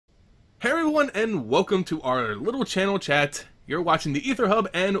Hey everyone, and welcome to our little channel chat. You're watching the Aether Hub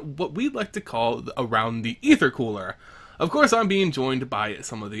and what we'd like to call Around the Aether Cooler. Of course, I'm being joined by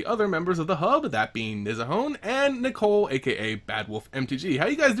some of the other members of the Hub, that being Nizzahon and Nicole, aka BadWolfMTG. How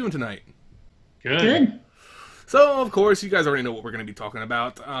you guys doing tonight? Good. So, of course, you guys already know what we're going to be talking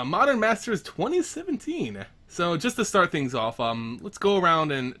about. Modern Masters 2017. So, just to start things off, let's go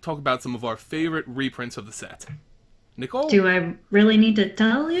around and talk about some of our favorite reprints of the set. Nicole? Do I really need to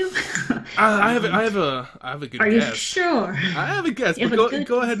tell you? I have a good guess. Are you sure? I have a guess, but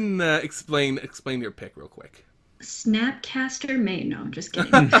go ahead and explain your pick real quick. Snapcaster Maid. No, I'm just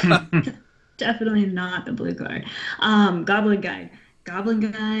kidding. Definitely not the blue card. Goblin Guide. Goblin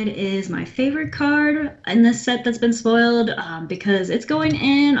Guide is my favorite card in this set that's been spoiled because it's going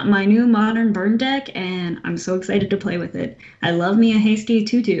in my new Modern Burn deck, and I'm so excited to play with it. I love me a hasty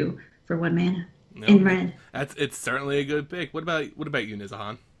 2/2 for 1 mana in red. It's certainly a good pick. What about you,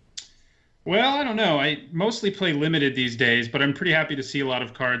 Nizzahon? Well, I don't know. I mostly play limited these days, but I'm pretty happy to see a lot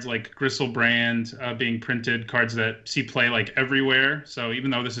of cards like Gristlebrand being printed, cards that see play like everywhere. So even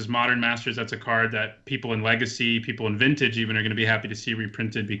though this is Modern Masters, that's a card that people in Legacy, people in Vintage even are going to be happy to see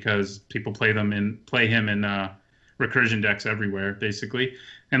reprinted because people play him in recursion decks everywhere, basically.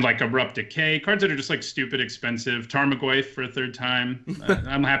 And like Abrupt Decay, cards that are just like stupid expensive. Tarmogoyf for a third time.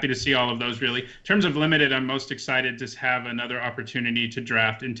 I'm happy to see all of those, really. In terms of limited, I'm most excited to have another opportunity to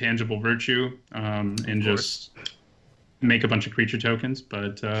draft Intangible Virtue and just make a bunch of creature tokens.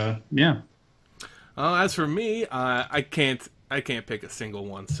 But yeah. As for me, I can't pick a single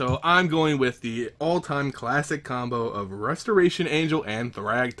one. So I'm going with the all-time classic combo of Restoration Angel and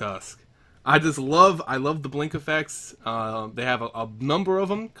Thragtusk. I love the blink effects. They have a number of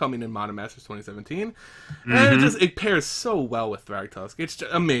them coming in Modern Masters 2017. And it pairs so well with Thragtusk. It's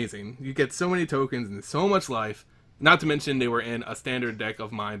just amazing. You get so many tokens and so much life. Not to mention they were in a standard deck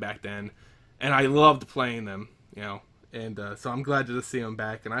of mine back then. And I loved playing them, And so I'm glad to see them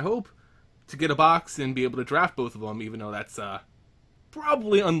back. And I hope to get a box and be able to draft both of them, even though that's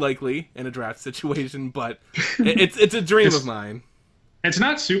probably unlikely in a draft situation. But it's a dream of mine. It's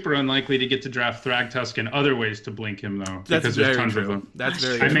not super unlikely to get to draft Thragtusk in other ways to blink him, though. That's because there's tons of them. That's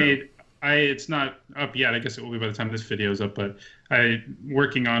very true. It's not up yet. I guess it will be by the time this video is up. But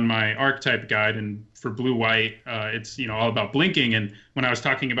working on my archetype guide, and for blue-white, it's all about blinking. And when I was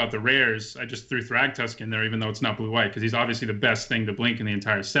talking about the rares, I just threw Thragtusk in there, even though it's not blue-white, because he's obviously the best thing to blink in the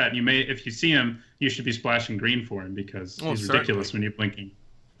entire set. If you see him, you should be splashing green for him because he's ridiculous when you're blinking.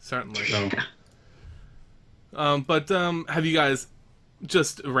 Certainly. So. But have you guys?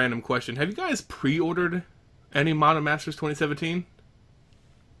 Just a random question. Have you guys pre-ordered any Modern Masters 2017?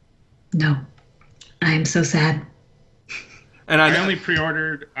 No. I am so sad. And I only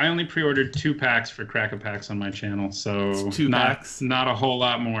pre-ordered 2 packs for Crack-a-Packs on my channel, so 2 packs? Not a whole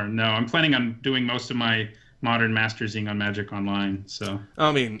lot more. No, I'm planning on doing most of my Modern Mastersing on Magic Online. So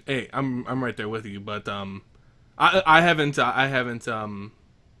I mean, hey, I'm right there with you, but I haven't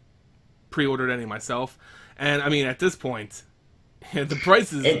pre-ordered any myself, and I mean at this point. The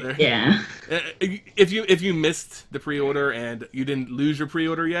prices there. Yeah. If you missed the pre-order and you didn't lose your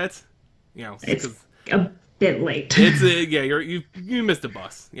pre-order yet, it's a bit late. You missed a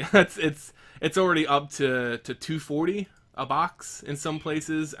bus. Yeah, it's already up to $240 a box in some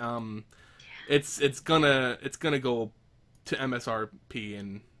places. It's gonna go to MSRP,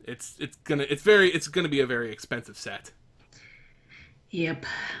 and it's gonna be a very expensive set. Yep.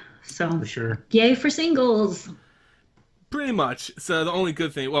 So for sure. Yay for singles. Pretty much. So the only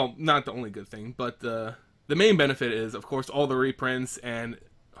good thing, well, not the only good thing, but the main benefit is, of course, all the reprints and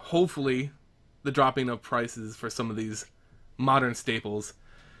hopefully the dropping of prices for some of these modern staples.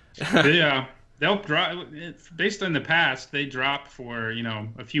 Yeah, they'll drop. Based on the past, they drop for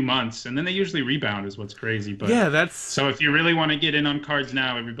a few months, and then they usually rebound. Is what's crazy. But yeah, that's so. If you really want to get in on cards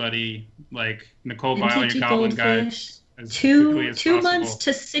now, everybody, like Nicole, buy all your Goblin Guides. Two months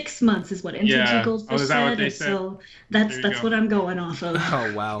to 6 months is what MTG Goldfish said. So that's what I'm going off of.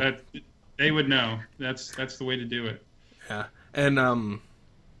 Oh wow, they would know. That's the way to do it. Yeah, and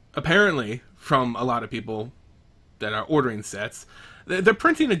apparently from a lot of people that are ordering sets, they're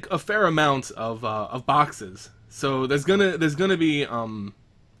printing a fair amount of boxes. So there's gonna be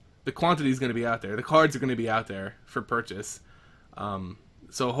the quantity is gonna be out there. The cards are gonna be out there for purchase.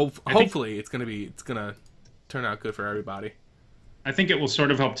 So hopefully it's gonna turn out good for everybody. I think it will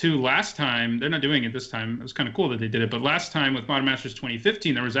sort of help too. Last time, they're not doing it this time. It was kind of cool that they did it. But last time with Modern Masters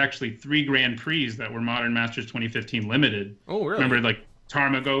 2015, there was actually 3 Grand Prix that were Modern Masters 2015 limited. Oh, really? Remember, like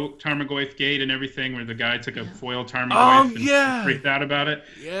Tarmogoyf Gate and everything, where the guy took a foil Tarmogoyf and freaked out about it.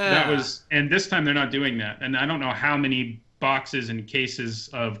 Yeah. And this time they're not doing that. And I don't know how many boxes and cases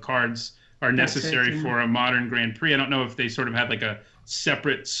of cards are necessary for a modern Grand Prix. I don't know if they sort of had like a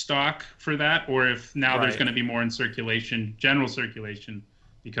separate stock for that, or if now there's going to be more in circulation, general circulation,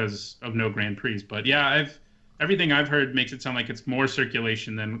 because of no Grand Prix. But yeah, everything I've heard makes it sound like it's more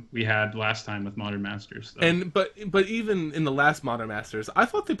circulation than we had last time with Modern Masters. So. And but even in the last Modern Masters, I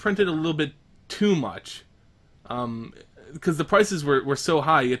thought they printed a little bit too much, because the prices were so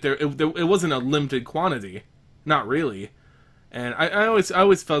high. Yet it wasn't a limited quantity, not really. And I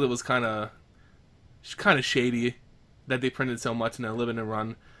always felt it was kind of shady that they printed so much in a limited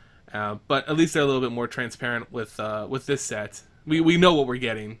run. But at least they're a little bit more transparent with this set. We know what we're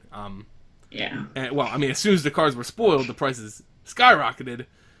getting. Yeah. And, well, I mean, as soon as the cards were spoiled, the prices skyrocketed.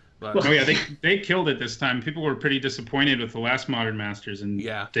 But, oh yeah, they killed it this time. People were pretty disappointed with the last Modern Masters, and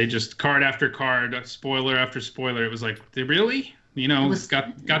they just card after card, spoiler after spoiler. It was like, they really,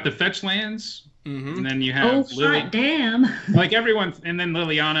 got the fetch lands, and then you have damn, like everyone, and then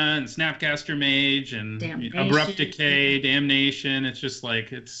Liliana and Snapcaster Mage and Abrupt Decay, Damnation. It's just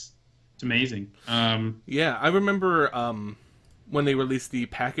like it's amazing. Yeah, I remember when they released the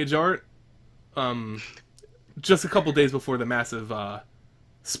package art, just a couple days before the massive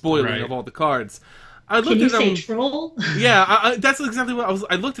spoiling of all the cards. I looked Can you at them, say troll? Yeah, that's exactly what I was.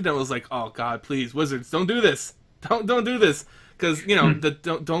 I looked at them. I was like, "Oh God, please, Wizards, don't do this! Don't do this!" Because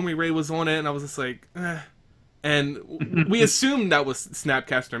the Domi Ray was on it, and I was just like, eh. And we assumed that was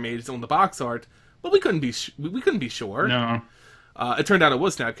Snapcaster Mage on the box art, but we couldn't be sure. No, it turned out it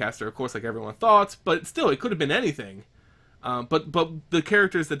was Snapcaster, of course, like everyone thought. But still, it could have been anything. But the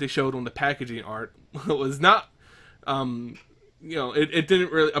characters that they showed on the packaging art was not. It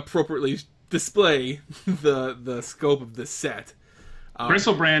didn't really appropriately display the scope of this set.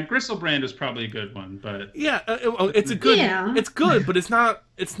 Gristlebrand is probably a good one, but it's a good. Yeah. It's good, but it's not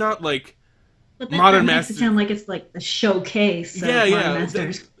like but Modern that Masters. Makes it sound like it's like the showcase. Of Modern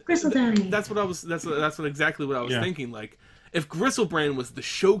Masters. Gristle Daddy. That's exactly what I was thinking. Like, if Gristlebrand was the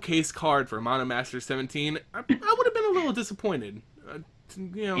showcase card for Modern Masters 17, I would have been a little disappointed.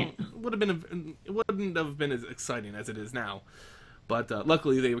 It wouldn't have been as exciting as it is now. But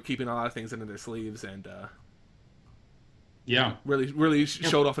luckily, they were keeping a lot of things under their sleeves, and really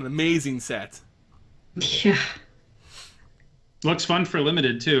showed off an amazing set. Yeah, looks fun for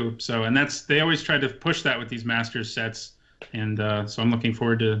limited too. So, and they always try to push that with these Masters sets, and so I'm looking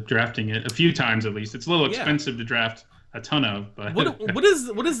forward to drafting it a few times at least. It's a little expensive to draft a ton of, but what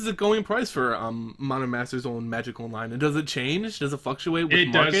is the going price for Modern Masters on Magic Online? And does it change? Does it fluctuate with the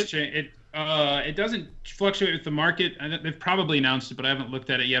market? Does change. It doesn't fluctuate with the market. They've probably announced it, but I haven't looked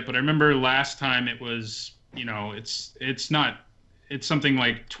at it yet. But I remember last time it was, it's something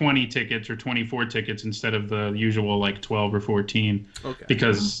like 20 tickets or 24 tickets instead of the usual like 12 or 14. Okay.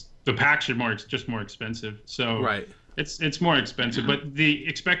 Because the packs are just more expensive. So it's more expensive, but the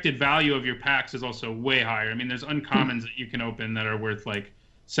expected value of your packs is also way higher. I mean, there's uncommons that you can open that are worth like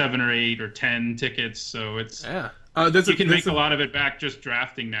 7 or 8 or 10 tickets. So it's you can make a lot of it back just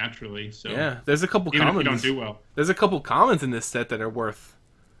drafting naturally. So there's a couple even commons. If you don't do well. There's a couple commons in this set that are worth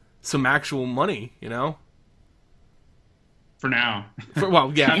some actual money. For now. For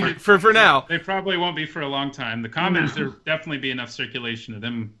now. They probably won't be for a long time. The commons, there'll definitely be enough circulation of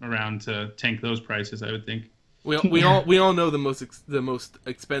them around to tank those prices, I would think. We all know the most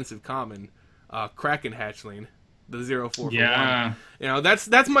expensive common, Kraken Hatchling, the 0-4 for 1.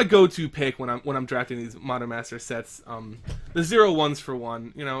 That's my go-to pick when I'm drafting these Modern Master sets. The 0-1s for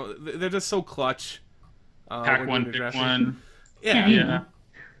 1, they're just so clutch. Pack one, pick one. Yeah.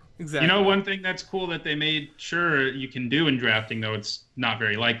 Exactly. One thing that's cool that they made sure you can do in drafting, though it's not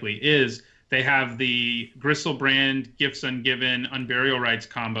very likely, is they have the Gristlebrand, Gifts Ungiven, Unburial Rights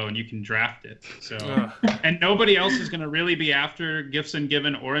combo, and you can draft it. So, and nobody else is going to really be after Gifts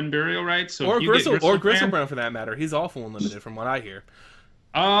Ungiven or Unburial Rights. So Gristlebrand for that matter. He's awful and limited from what I hear.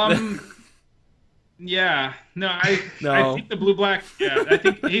 Yeah. No, I think the blue-black, I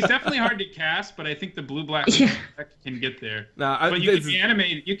think he's definitely hard to cast, but I think the blue-black can get there. But you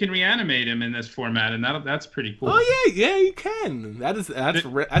can reanimate him in this format, and that's pretty cool. Oh, yeah, you can.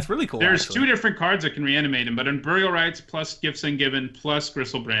 That's really cool. There's 2 different cards that can reanimate him, but Unburial Rights plus Gifts Ungiven plus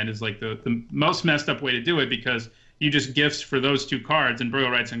Gristlebrand is like the most messed up way to do it, because you just gifts for those 2 cards,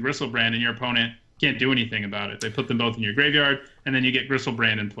 Unburial Rights and Gristlebrand, and your opponent can't do anything about it. They put them both in your graveyard, and then you get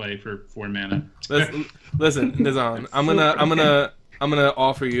Gristlebrand in play for 4 mana. Listen, Nizzahon, I'm gonna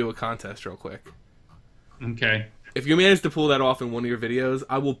offer you a contest real quick. Okay. If you manage to pull that off in one of your videos,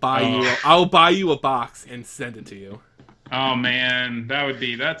 I will buy you a box and send it to you. Oh man, that would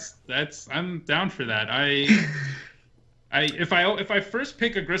be that's I'm down for that. If I first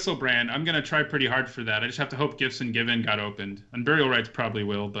pick a Gristlebrand, I'm gonna try pretty hard for that. I just have to hope Gifts and Given got opened, and Burial Rites probably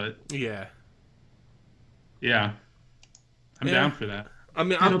will. But yeah, I'm down for that. I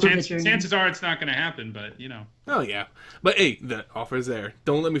mean, chances are it's not gonna happen, but you know. Oh yeah, but hey, the offer's there.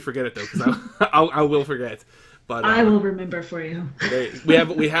 Don't let me forget it though, because I will forget. But I will remember for you. we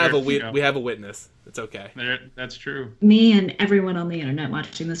have a witness. It's okay. That's true. Me and everyone on the internet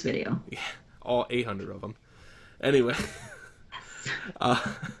watching this video. Yeah, all 800 of them. Anyway,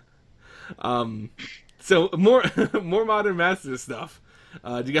 so more Modern Masters stuff.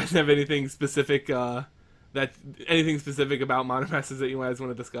 Do you guys have anything specific about Modern Masters that you guys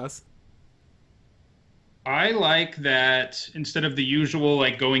want to discuss? I like that instead of the usual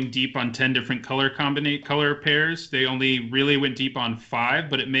like going deep on 10 different color pairs, they only really went deep on 5,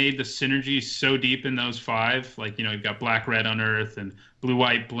 but it made the synergy so deep in those 5. Like, you know, you've got black-red Unearth and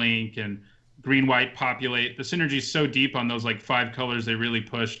blue-white Blink and green-white Populate. The synergy is so deep on those like 5 colors they really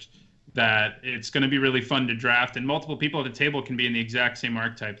pushed that it's going to be really fun to draft, and multiple people at the table can be in the exact same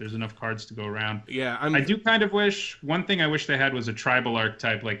archetype. There's enough cards to go around. Yeah, I do kind of wish, one thing I wish they had was a tribal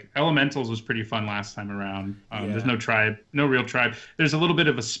archetype. Like Elementals was pretty fun last time around. There's no tribe, no real tribe. There's a little bit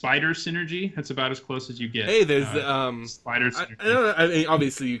of a spider synergy. That's about as close as you get. Hey, there's spider synergy. I mean,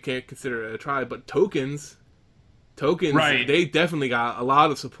 obviously you can't consider it a tribe, but tokens, right? They definitely got a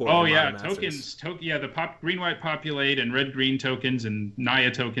lot of support. Oh yeah, tokens. The green-white Populate and red-green tokens and Naya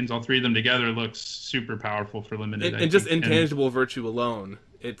tokens, all 3 of them together looks super powerful for limited. And just intangible virtue alone,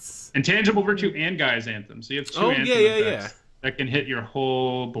 it's intangible virtue and Gaia's Anthem. So you have 2 Anthem effects that can hit your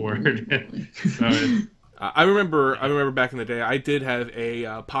whole board. So I remember back in the day, I did have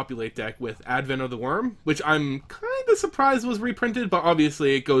a Populate deck with Advent of the Worm, which I'm kind of surprised was reprinted, but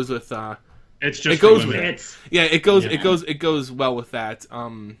obviously it goes with. It goes well with that.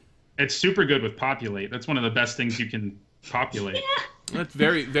 It's super good with Populate. That's one of the best things you can populate. Yeah. That's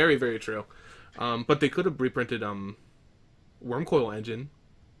very, very, very true. But they could have reprinted Wormcoil Engine.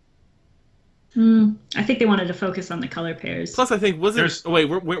 I think they wanted to focus on the color pairs. Plus, I think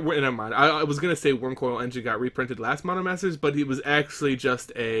never mind. I was gonna say Wormcoil Engine got reprinted last Modern Masters, but it was actually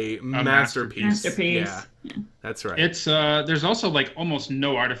just a masterpiece. Yeah, that's right. It's there's also like almost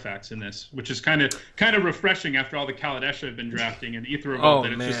no artifacts in this, which is kind of refreshing after all the Kaladesh I've been drafting and Aether Revolt.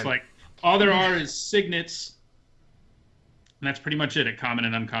 It's just like all there are is signets, and that's pretty much it at common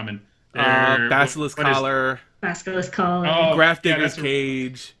and uncommon. Basilisk Collar, Graph Digger's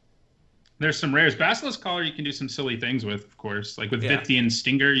Cage. There's some rares. Basilisk Collar you can do some silly things with, of course. Like with Vithian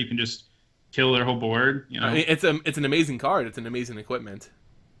Stinger, you can just kill their whole board. You know, I mean, it's an amazing card. It's an amazing equipment.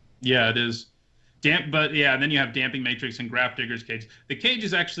 Yeah, it is. And then you have Damping Matrix and Graph Digger's Cage. The Cage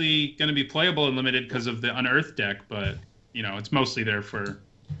is actually going to be playable and limited because of the Unearthed deck, but you know, it's mostly there for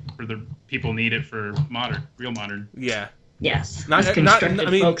the people need it for real modern. Yeah. Yes.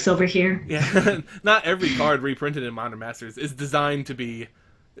 Folks over here. Yeah. Not every card reprinted in Modern Masters is designed to be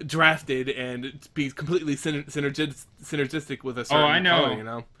drafted and be completely synergistic with a certain color, you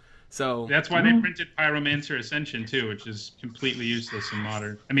know. So that's why they printed Pyromancer Ascension too, which is completely useless in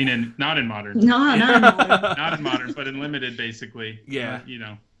modern. I mean, not in modern. No, not in modern. Not in modern, but in limited, basically. Yeah. You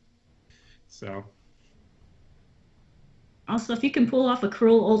know. So. Also, if you can pull off a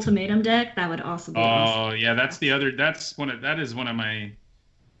Cruel Ultimatum deck, that would also be awesome. Oh yeah, that is one of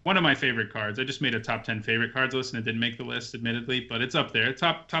my favorite cards. I just made a top 10 favorite cards list, and it didn't make the list, admittedly, but it's up there.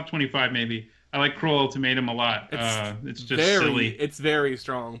 Top 25 maybe. I like Cruel Ultimatum a lot. It's just silly. It's very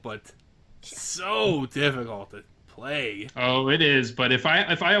strong, but so difficult to play. Oh, it is. But if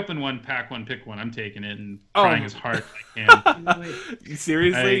I open one, pack one, pick one, I'm taking it and trying as hard as I can.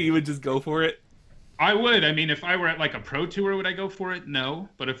 Seriously? You would just go for it? I would. I mean, if I were at like a pro tour, would I go for it? No.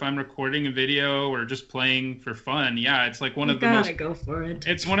 But if I'm recording a video or just playing for fun, yeah, it's like one of the most. You gotta go for it.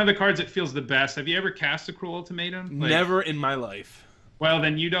 It's one of the cards that feels the best. Have you ever cast a Cruel Ultimatum? Never in my life. Well,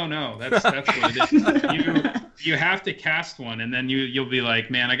 then you don't know. That's what it is. You have to cast one, and then you'll be like,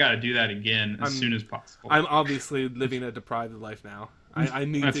 man, I got to do that again as soon as possible. I'm obviously living a deprived life now. I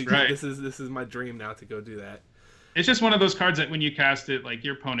need That's to. Right. This is my dream now to go do that. It's just one of those cards that when you cast it, like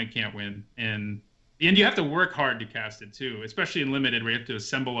your opponent can't win, and you have to work hard to cast it too, especially in limited, where you have to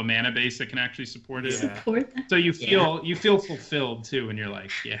assemble a mana base that can actually support it. Yeah. Support that. So you feel fulfilled too, and you're like,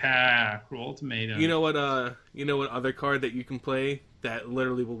 yeah, Cruel Ultimatum. You know what other card that you can play that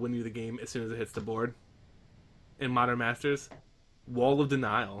literally will win you the game as soon as it hits the board in Modern Masters? Wall of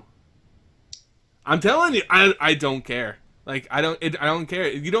Denial. I'm telling you, I don't care. Like I don't care.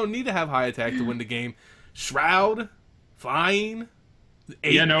 You don't need to have high attack to win the game. Shroud, flying.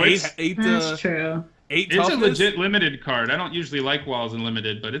 That's true. It's a legit limited card. I don't usually like walls in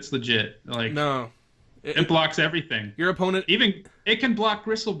limited, but it's legit. Like no, It blocks everything. Your opponent... Even, it can block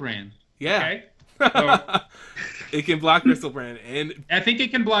Gristlebrand. Yeah. Okay? So, it can block Gristlebrand. And I think it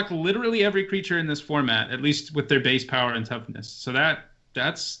can block literally every creature in this format, at least with their base power and toughness. So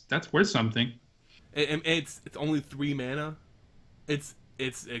that's worth something. And it's only 3 mana. It's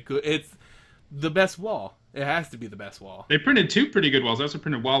the best wall. It has to be the best wall. They printed 2 pretty good walls. They also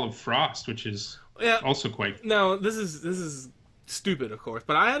printed Wall of Frost, which is also quite... No, this is stupid, of course.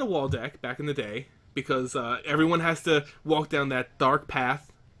 But I had a wall deck back in the day because everyone has to walk down that dark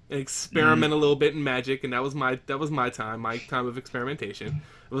path and experiment a little bit in Magic, and that was my time of experimentation.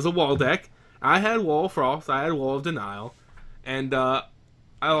 It was a wall deck. I had Wall of Frost. I had Wall of Denial, and I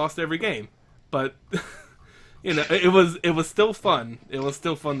lost every game. But it was still fun. It was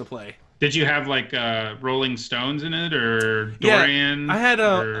still fun to play. Did you have like Rolling Stones in it or Dorian? Yeah, I had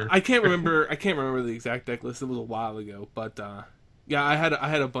I can't remember the exact deck list. It was a while ago, but yeah, I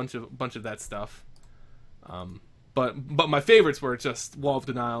had a bunch of that stuff. But my favorites were just Wall of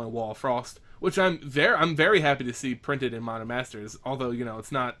Denial and Wall of Frost, which I'm very happy to see printed in Modern Masters. Although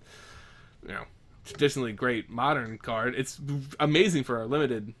it's not traditionally great Modern card. It's amazing for a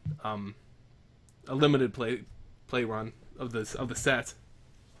limited play run of the set.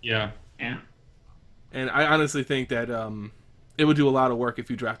 Yeah. Yeah. And I honestly think that it would do a lot of work if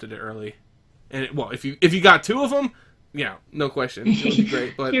you drafted it early. And if you got 2 of them, yeah, no question, it would be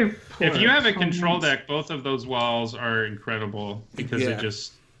great. But if you have a control deck, both of those walls are incredible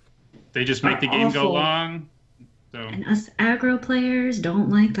because they just make the game go long. So. And us aggro players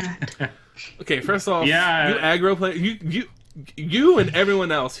don't like that. Okay, first off, you aggro player, you and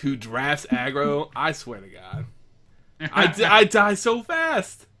everyone else who drafts aggro, I swear to God, I die so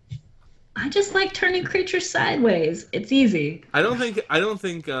fast. I just like turning creatures sideways. It's easy. I don't think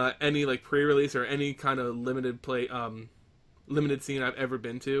any like pre-release or any kind of limited scene I've ever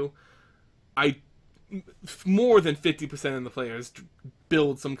been to, more than 50% of the players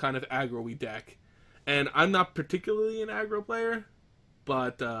build some kind of aggro-y deck, and I'm not particularly an aggro player,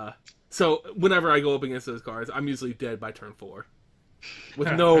 but so whenever I go up against those cards, I'm usually dead by turn 4,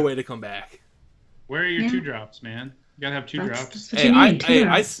 with no way to come back. Where are your 2-drops, man? You gotta have 2 drops. Hey,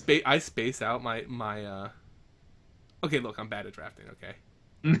 I space out my. Okay, look, I'm bad at drafting. Okay,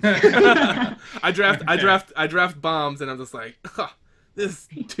 I draft bombs, and I'm just like, this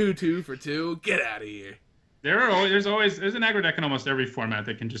 2/2 for 2. Get out of here. There's an aggro deck in almost every format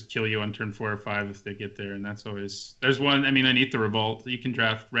that can just kill you on turn 4 or 5 if they get there, and that's always there's one. I mean, on Aether Revolt, you can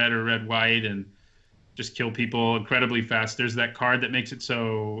draft red or red-white and just kill people incredibly fast. There's that card that makes it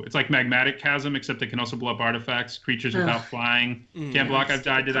so it's like Magmatic Chasm, except it can also blow up artifacts, creatures without flying. Can't block. I've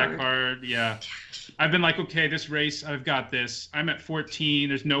died to that card. Yeah. I've been like, okay, this race, I've got this. I'm at 14.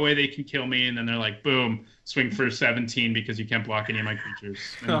 There's no way they can kill me. And then they're like, boom, swing for 17 because you can't block any of my creatures.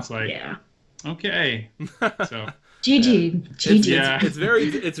 And it's like, okay. So GG.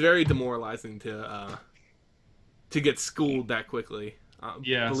 GG. It's very demoralizing to get schooled that quickly.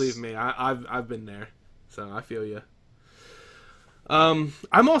 Yes. Believe me, I've been there. So I feel you. I'm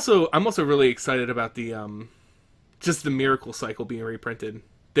also really excited about the just the Miracle Cycle being reprinted.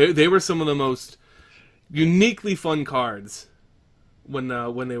 They were some of the most uniquely fun cards when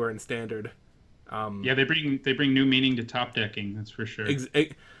they were in Standard. Yeah, they bring new meaning to top decking. That's for sure.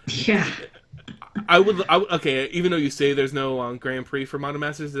 Yeah. I would okay. Even though you say there's no Grand Prix for Modern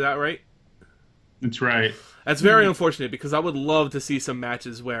Masters, is that right? That's right. That's very unfortunate because I would love to see some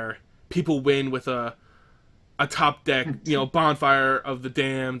matches where people win with a top deck, Bonfire of the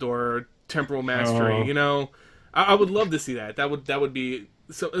Damned or Temporal Mastery. I would love to see that. That would be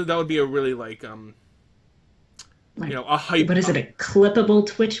a really a hype. What is it? A clippable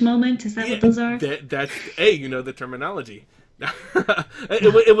Twitch moment? Is that what those are? That's the terminology.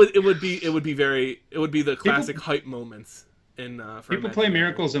 it would be the classic hype moments for people play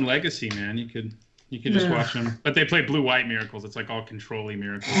Miracles in Legacy, man. You could just watch them. But they play blue-white Miracles. It's like all control-y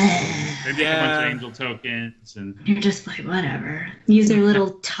Miracles. They make a bunch of angel tokens. And you're just like, whatever. Use their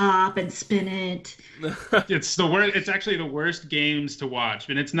little top and spin it. It's the worst. It's actually the worst games to watch.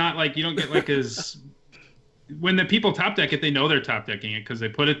 And it's not like you don't get like as... When the people top deck it, they know they're top decking it because they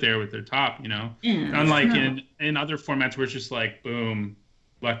put it there with their top, Yeah, Unlike in other formats where it's just like, boom,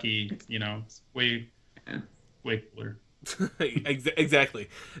 lucky, it's way cooler. Exactly.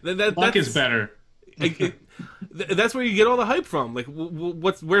 Luck is better. That's where you get all the hype from. Like,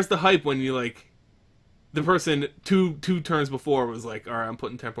 where's the hype when you the person two turns before was like, all right, I'm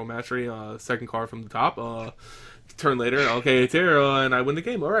putting Temporal Mastery, second card from the top. Turn later, okay, it's here, and I win the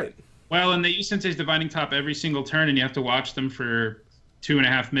game. All right. Well, and they use Sensei's Divining Top every single turn, and you have to watch them for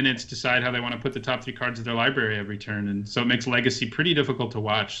 2.5 minutes, decide how they want to put the top 3 cards of their library every turn, and so it makes Legacy pretty difficult to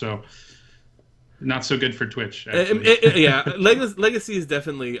watch. So not so good for Twitch. Yeah, Legacy is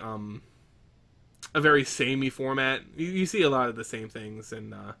definitely a very samey format. You see a lot of the same things,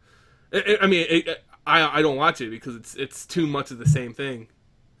 and I don't watch it because it's too much of the same thing,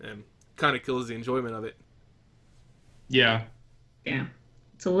 and kind of kills the enjoyment of it. Yeah. Yeah.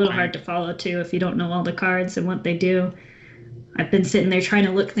 It's a little hard to follow, too, if you don't know all the cards and what they do. I've been sitting there trying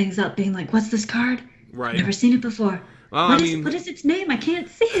to look things up, being like, what's this card? Right. Never seen it before. Well, what is its name? I can't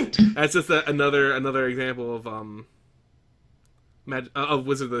see it. That's just another example of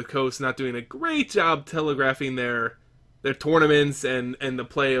Wizard of the Coast not doing a great job telegraphing their tournaments and the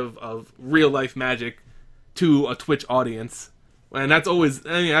play of real-life Magic to a Twitch audience. And that's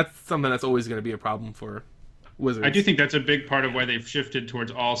something that's always going to be a problem for Wizards. I do think that's a big part of why they've shifted towards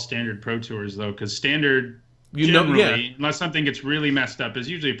all standard Pro Tours, though, because standard, unless something gets really messed up, is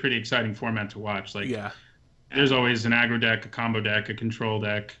usually a pretty exciting format to watch. Like, there's always an aggro deck, a combo deck, a control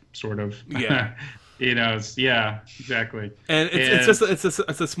deck, sort of. Yeah. Exactly. And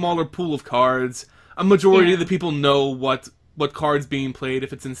it's a smaller pool of cards. A majority of the people know what cards being played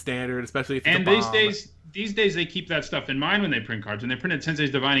if it's in standard, especially if it's a bomb. These days they keep that stuff in mind when they print cards. When they printed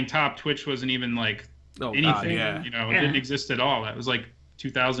Sensei's Divining Top, Twitch wasn't even like anything. God, yeah. It didn't exist at all. That was like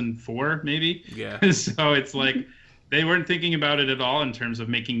 2004 maybe. Yeah. So it's like they weren't thinking about it at all in terms of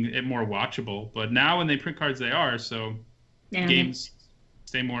making it more watchable. But now when they print cards, they are. So games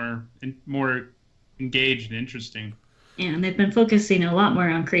stay more engaged and interesting. Yeah, and they've been focusing a lot more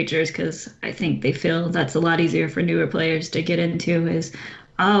on creatures because I think they feel that's a lot easier for newer players to get into is,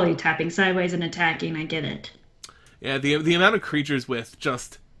 you're tapping sideways and attacking, I get it. Yeah, the amount of creatures with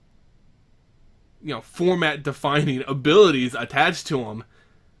just, format-defining abilities attached to them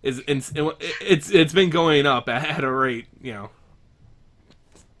it's been going up at a rate,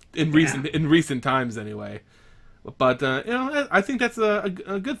 in recent times anyway. But I think that's a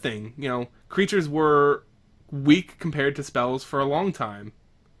good thing. Creatures were weak compared to spells for a long time,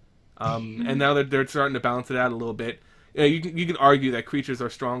 and now they're starting to balance it out a little bit. You can argue that creatures are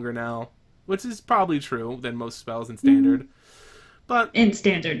stronger now, which is probably true than most spells in standard. But in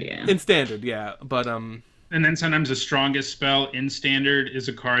standard, but and then sometimes the strongest spell in standard is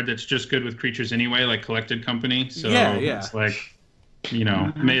a card that's just good with creatures anyway, like Collected Company. So it's like,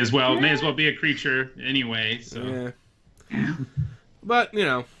 may as well be a creature anyway. So but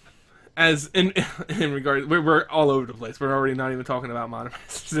as in regard, we're all over the place. We're already not even talking about Modern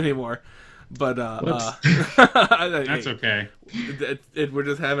Masters anymore. But that's okay. We're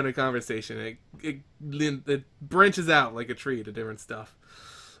just having a conversation. It branches out like a tree to different stuff.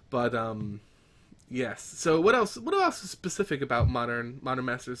 But yes. So what else? What else is specific about Modern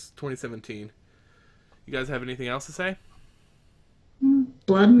Masters 2017? You guys have anything else to say?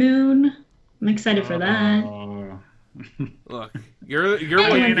 Blood Moon. I'm excited for that. Look,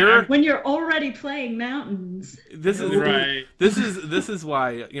 when you're already playing Mountains. This is right. This is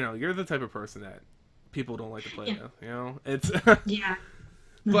why you're the type of person that people don't like to play with. It's But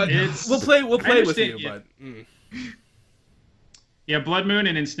we'll play with you. But Blood Moon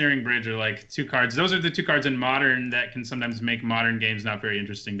and Ensnaring Bridge are like two cards. Those are the two cards in Modern that can sometimes make Modern games not very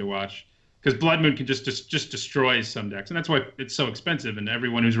interesting to watch. Because Blood Moon can just destroy some decks, and that's why it's so expensive. And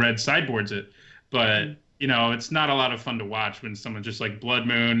everyone who's read sideboards it, but. It's not a lot of fun to watch when someone just like Blood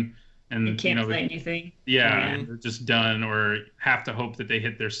Moon and you can't play anything. Yeah, they're just done, or have to hope that they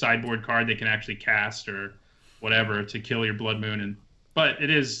hit their sideboard card they can actually cast or whatever to kill your Blood Moon. But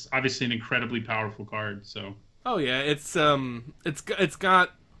it is obviously an incredibly powerful card. So. Oh yeah, it's got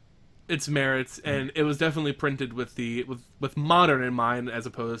its merits, and it was definitely printed with Modern in mind as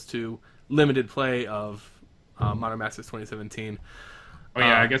opposed to limited play of Modern Masters 2017. Oh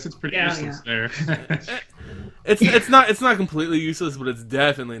yeah, I guess it's pretty useless there. It's not completely useless, but it's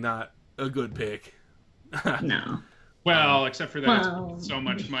definitely not a good pick. No. Well, except for that it's so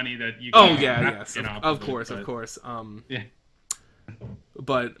much money that you. Of course.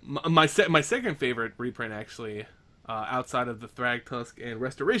 But my second favorite reprint actually, outside of the Thragtusk and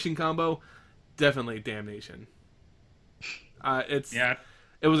Restoration combo, definitely Damnation.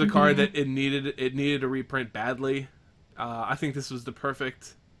 It was a card that it needed a reprint badly. I think this was the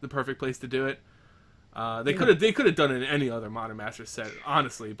perfect place to do it. They could have done it in any other Modern Masters set,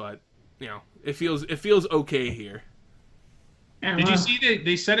 honestly, but it feels okay here. Did you see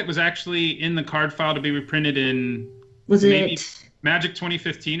they said it was actually in the card file to be reprinted in Magic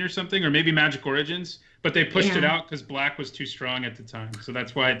 2015 or something, or maybe Magic Origins, but they pushed it out because Black was too strong at the time, so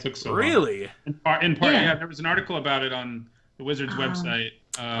that's why it took so long. Really? In part, there was an article about it on the Wizards website.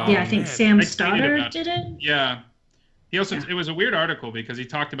 I think Sam Stoddard did it. Yeah. He also, it was a weird article because he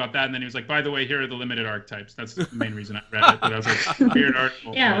talked about that, and then he was like, by the way, here are the limited archetypes. That's the main reason I read it. But I was like, weird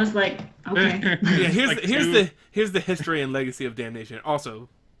article. Yeah, I was like, okay. Yeah, here's the history and legacy of Damnation. Also,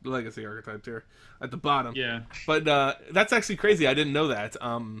 the legacy archetypes here at the bottom. Yeah. But that's actually crazy. I didn't know that.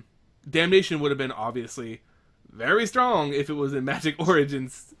 Damnation would have been obviously very strong if it was in Magic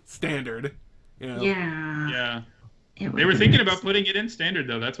Origins standard. You know? Yeah. They were thinking about putting it in standard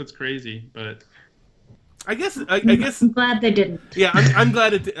though. That's what's crazy. But I guess I'm glad they didn't. Yeah, I'm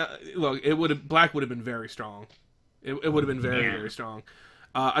glad it. Look, Black would have been very strong. It would have been very strong.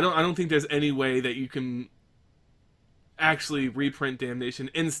 I don't think there's any way that you can actually reprint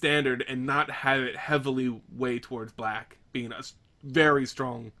Damnation in standard and not have it heavily weigh towards Black being a very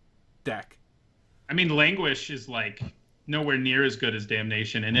strong deck. I mean, Languish is like nowhere near as good as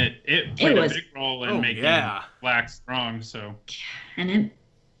Damnation, and it played a big role in making Black strong. So, and it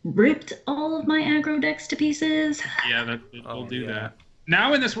ripped all of my aggro decks to pieces. Yeah, we'll do that.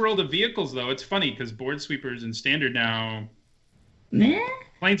 Now in this world of vehicles, though, it's funny because board sweepers in standard now,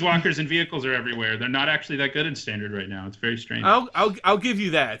 planeswalkers and vehicles are everywhere. They're not actually that good in standard right now. It's very strange. I'll give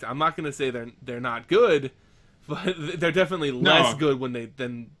you that. I'm not going to say they're not good, but they're definitely less good when they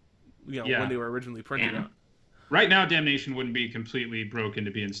when they were originally printed out. Right now, Damnation wouldn't be completely broken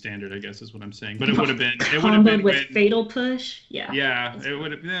to be in standard, I guess is what I'm saying. But it would have been. It would have been with Fatal Push. Yeah. Yeah, it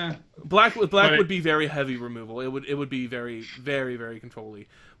would have. Yeah. Black would be very heavy removal. It would be very, very, very control-y.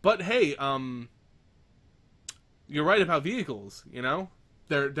 But hey, you're right about vehicles. You know,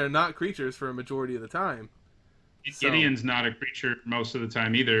 they're not creatures for a majority of the time. Gideon's not a creature most of the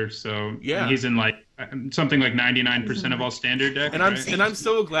time either, so yeah, he's in like something like 99% of all standard decks. And I'm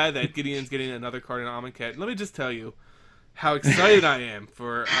so glad that Gideon's getting another card in Amonkhet. Let me just tell you how excited I am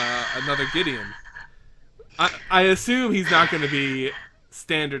for another Gideon. I assume he's not going to be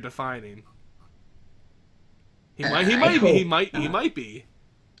standard defining. He might be.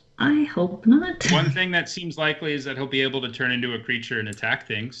 I hope not. One thing that seems likely is that he'll be able to turn into a creature and attack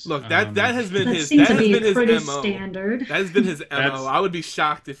things. Look, that has been his MO. Standard. That has been his MO. I would be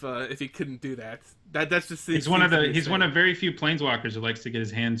shocked if he couldn't do that. That's just he's one of very few planeswalkers who likes to get his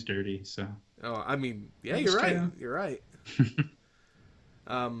hands dirty. So. Oh, I mean, yeah, you're right. You're right.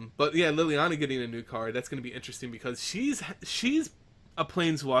 But yeah, Liliana getting a new card, that's going to be interesting because she's a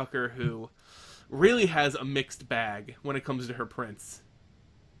planeswalker who really has a mixed bag when it comes to her prints.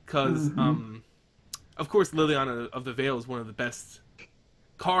 Because, of course, Liliana of the Veil is one of the best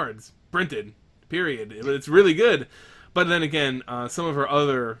cards printed, period. It's really good. But then again, some of her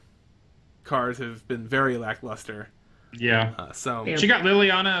other cards have been very lackluster. Yeah. She got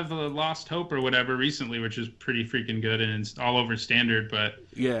Liliana of the Lost Hope or whatever recently, which is pretty freaking good, and it's all over standard, but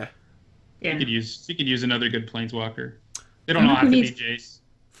yeah. She could use another good planeswalker. They don't all have to be Jace.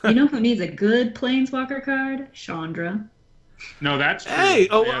 You know who needs a good planeswalker card? Chandra. No, that's true. Hey,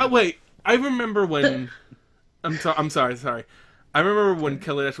 wait. I remember when I'm sorry. I remember when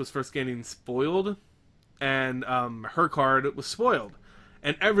Kaladesh was first getting spoiled, and her card was spoiled,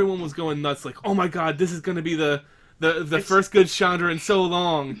 and everyone was going nuts, like, "Oh my god, this is going to be the first good Chandra in so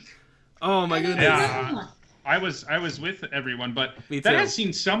long." Oh my goodness. Yeah. I was with everyone, but that has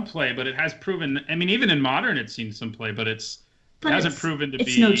seen some play, but it has proven. I mean, even in Modern, it's seen some play, but it hasn't proven to be.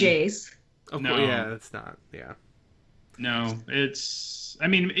 It's no Jace. No, yeah, it's not. Yeah. No, it's. I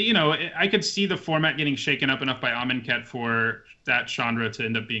mean, you know, I could see the format getting shaken up enough by Amonkhet for that Chandra to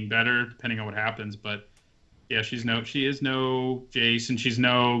end up being better, depending on what happens. But yeah, she is no Jace, and she's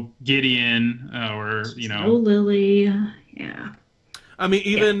no Gideon, or no Lily. Yeah. I mean,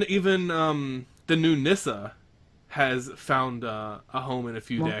 even the new Nissa has found a home in a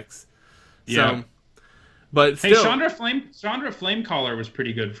few decks. Yeah. But still, hey, Chandra Flamecaller was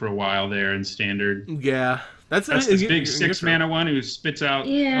pretty good for a while there in standard. Yeah. That's this big 6-mana one who spits out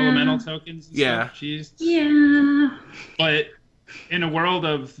elemental tokens and stuff. Yeah. But in a world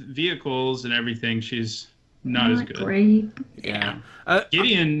of vehicles and everything, she's not as good. Great. Yeah.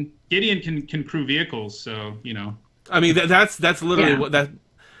 Gideon can crew vehicles, so, I mean, that's literally what that...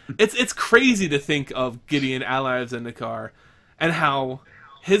 It's crazy to think of Gideon, Allies, and Zendikar, and how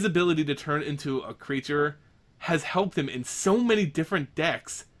his ability to turn into a creature has helped him in so many different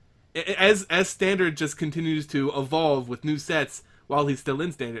decks. As Standard just continues to evolve with new sets, while he's still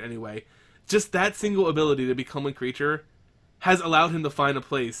in Standard anyway, just that single ability to become a creature has allowed him to find a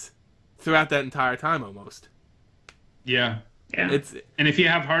place throughout that entire time, almost. Yeah. And if you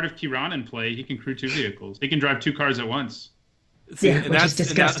have Heart of Kiran in play, he can crew 2 vehicles. He can drive 2 cars at once. See, which is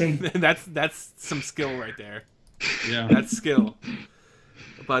disgusting. That's some skill right there. Yeah. That's skill.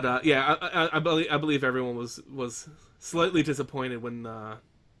 But I believe everyone was slightly disappointed when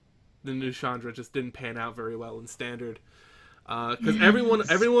the new Chandra just didn't pan out very well in Standard. Because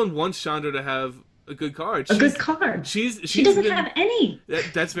everyone wants Chandra to have a good card. A good card. She doesn't have any.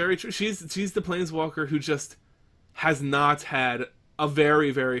 That's very true. She's the Planeswalker who just has not had a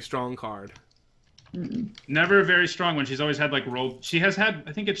very, very strong card. Never very strong when she's always had like roll. She has had,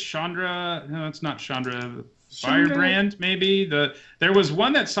 I think it's Chandra. No, it's not Chandra. Firebrand, maybe. There was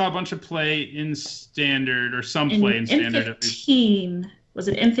one that saw a bunch of play in Standard, or some play in Standard. M15. Was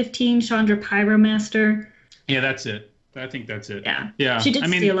it M15 Chandra Pyromaster? Yeah, that's it. I think that's it. Yeah. She did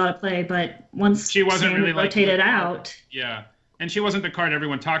see a lot of play, but once she wasn't really rotated out. Yeah. And she wasn't the card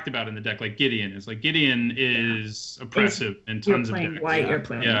everyone talked about in the deck, like Gideon is. Like Gideon is oppressive in tons of decks. White, you're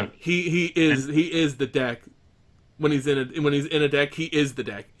playing. Yeah. He is the deck. When he's in a deck, he is the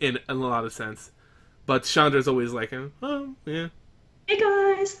deck in a lot of sense. But Chandra's always like, oh yeah. Hey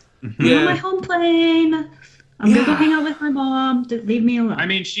guys, I'm on my home plane. I'm gonna go hang out with my mom. Leave me alone. I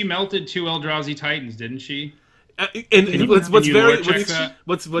mean, she melted 2 Eldrazi Titans, didn't she? And what's very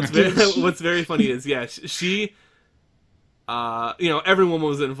funny is she everyone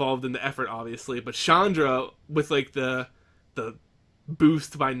was involved in the effort obviously, but Chandra with like the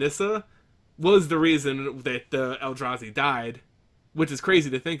boost by Nissa was the reason that the Eldrazi died, which is crazy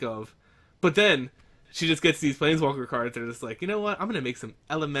to think of. But then she just gets these Planeswalker cards that are just like, you know what? I'm gonna make some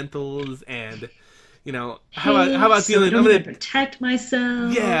elementals and. How about dealing? I'm gonna protect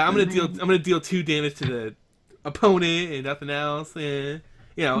myself. Yeah, I'm gonna deal 2 damage to the opponent and nothing else.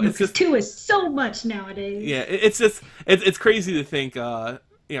 It's just 2 is so much nowadays. Yeah, it's crazy to think.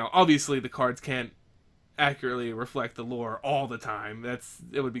 Obviously the cards can't accurately reflect the lore all the time.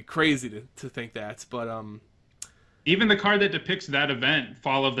 It would be crazy to think that. But even the card that depicts that event,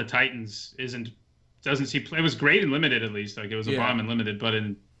 Fall of the Titans, doesn't see play. It was great in limited, at least. Like it was a bomb in limited, but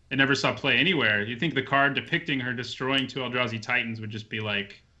it never saw play anywhere. You'd think the card depicting her destroying 2 Eldrazi Titans would just be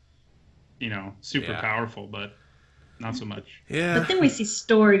like, super powerful, but not so much. Yeah. But then we see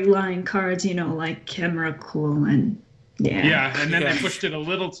storyline cards, like Emrakul and and then they pushed it a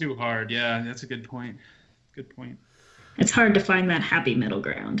little too hard. Yeah, that's a good point. Good point. It's hard to find that happy middle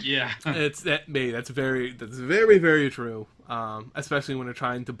ground. Yeah. That's very, very true. Especially when they're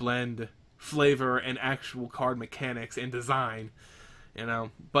trying to blend flavor and actual card mechanics and design.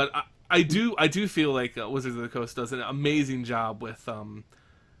 But I do feel like Wizards of the Coast does an amazing job with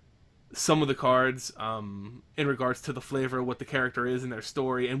some of the cards in regards to the flavor, what the character is in their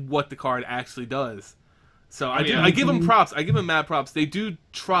story, and what the card actually does. So I give them props. I give them mad props. They do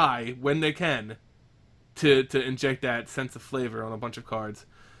try when they can to inject that sense of flavor on a bunch of cards.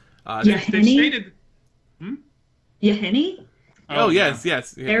 They've stated. Yahenni? Oh yes.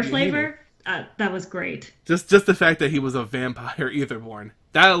 Air flavor. That was great. Just the fact that he was a vampire Aetherborn.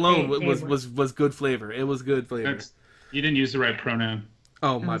 That alone was good flavor. It was good flavor. You didn't use the right pronoun.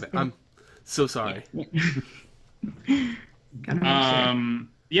 Oh my bad. I'm so sorry.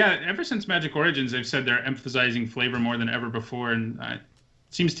 Ever since Magic Origins, they've said they're emphasizing flavor more than ever before, and it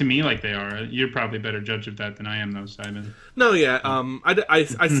seems to me like they are. You're probably a better judge of that than I am, though, Seiben. No, yeah.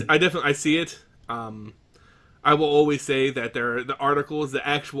 I definitely see it. I will always say that the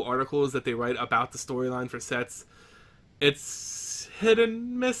actual articles that they write about the storyline for sets, it's hit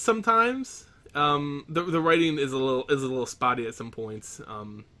and miss sometimes. The writing is a little spotty at some points.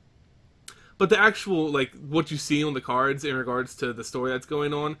 But the actual, like, what you see on the cards in regards to the story that's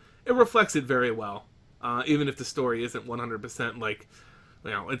going on, it reflects it very well. Even if the story isn't 100% like,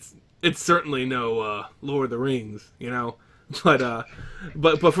 it's certainly no Lord of the Rings, But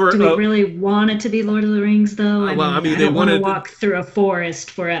for do we really want it to be Lord of the Rings, though? I don't want to walk through a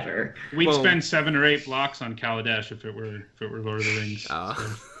forest forever. We'd spend 7 or 8 blocks on Kaladesh if it were Lord of the Rings.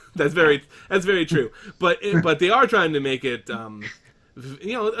 That's very true. But they are trying to make it.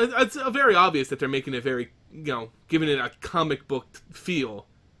 It's very obvious that they're making it very, giving it a comic book feel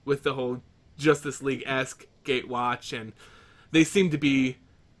with the whole Justice League-esque Gatewatch, and they seem to be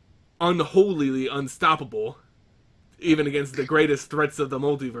unholily unstoppable. Even against the greatest threats of the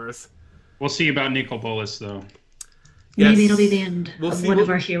multiverse. We'll see about Nicole Bolas, though. Maybe it'll be the end of one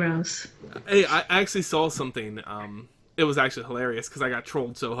of our heroes. Hey, I actually saw something. It was actually hilarious because I got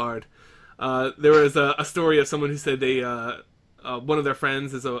trolled so hard. There was a story of someone who said they one of their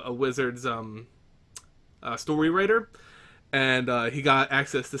friends is a Wizards story writer, and he got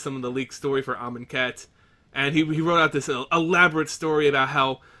access to some of the leaked story for Amonkhet, and he wrote out this elaborate story about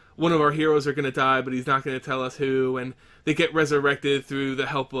how one of our heroes are going to die, but he's not going to tell us who, and they get resurrected through the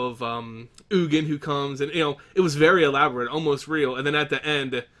help of Ugin, who comes, and it was very elaborate, almost real. And then at the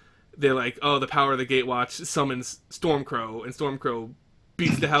end, they're like, "Oh, the power of the Gatewatch summons Stormcrow," and Stormcrow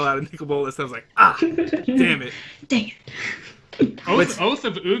beats the hell out of Nicol Bolas. I was like, damn it, dang it. Oath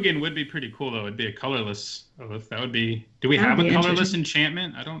of Ugin would be pretty cool, though. It'd be a colorless oath. That would be... Do we have That'd a be colorless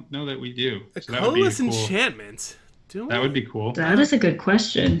enchantment? I don't know that we do. A So that would be colorless cool. enchantment? Do we? That would be cool. That is a good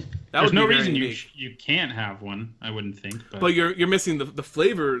question. That There's would no be very reason unique. you can't have one, I wouldn't think. But you're missing the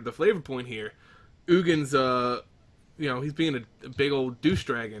flavor point here. Ugin's he's being a big old douche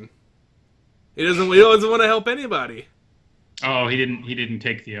dragon. He doesn't want to help anybody. Oh, he didn't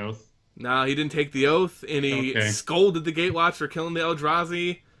take the oath. No, he didn't take the oath, and he scolded the Gatewatch for killing the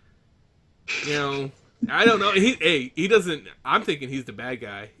Eldrazi. You know, I don't know. He doesn't. I'm thinking he's the bad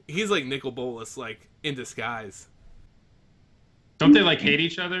guy. He's like Nicol Bolas, like in disguise. Don't they like hate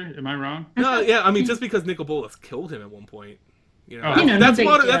each other? Am I wrong? No, yeah. I mean, just because Nicol Bolas killed him at one point, no that's big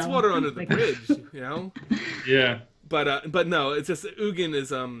water. deal. That's water under the bridge. You know. Yeah. But no, it's just Ugin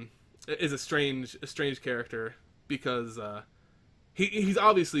is a strange character because he's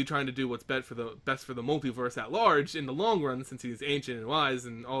obviously trying to do what's best for the multiverse at large in the long run, since he's ancient and wise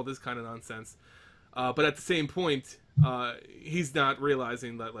and all this kind of nonsense. But at the same point, he's not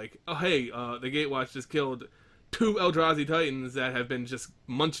realizing that, like, oh hey, the Gatewatch just killed 2 Eldrazi Titans that have been just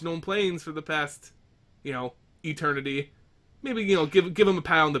munching on planes for the past, eternity. Maybe give him a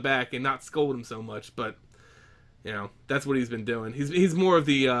pat on the back and not scold him so much, but that's what he's been doing. He's more of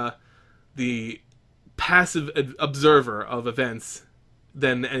the passive observer of events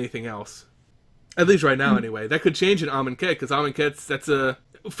than anything else. At least right now, anyway. That could change in Amonkhet, because Amonkhet,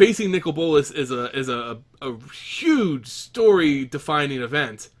 facing Nicol Bolas is a huge story-defining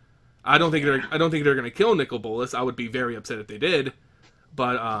event. I don't think they're going to kill Nicol Bolas. I would be very upset if they did,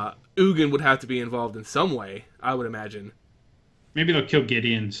 but Ugin would have to be involved in some way, I would imagine. Maybe they'll kill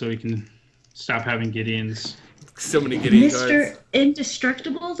Gideon so we can stop having Gideons. So many Gideon cards. Mr.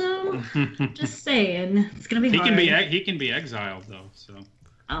 Indestructible, though? Just saying. It's going to be hard. He can be exiled, though, so...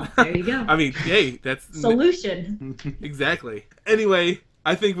 Oh, there you go. I mean, hey, that's... Solution. Exactly. Anyway,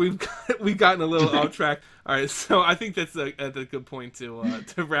 I think we've gotten a little off track. All right, so I think that's a good point to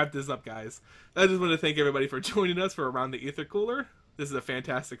wrap this up, guys. I just want to thank everybody for joining us for Around the Aether Cooler. This is a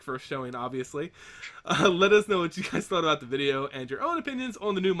fantastic first showing, obviously. Let us know what you guys thought about the video and your own opinions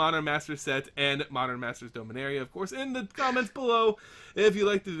on the new Modern Masters set and Modern Masters Dominaria, of course, in the comments below. If you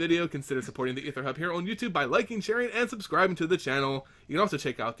liked the video, consider supporting the Aether Hub here on YouTube by liking, sharing, and subscribing to the channel. You can also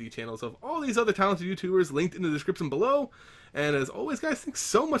check out the channels of all these other talented YouTubers linked in the description below. And as always, guys, thanks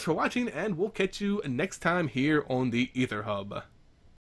so much for watching, and we'll catch you next time here on the Aether Hub.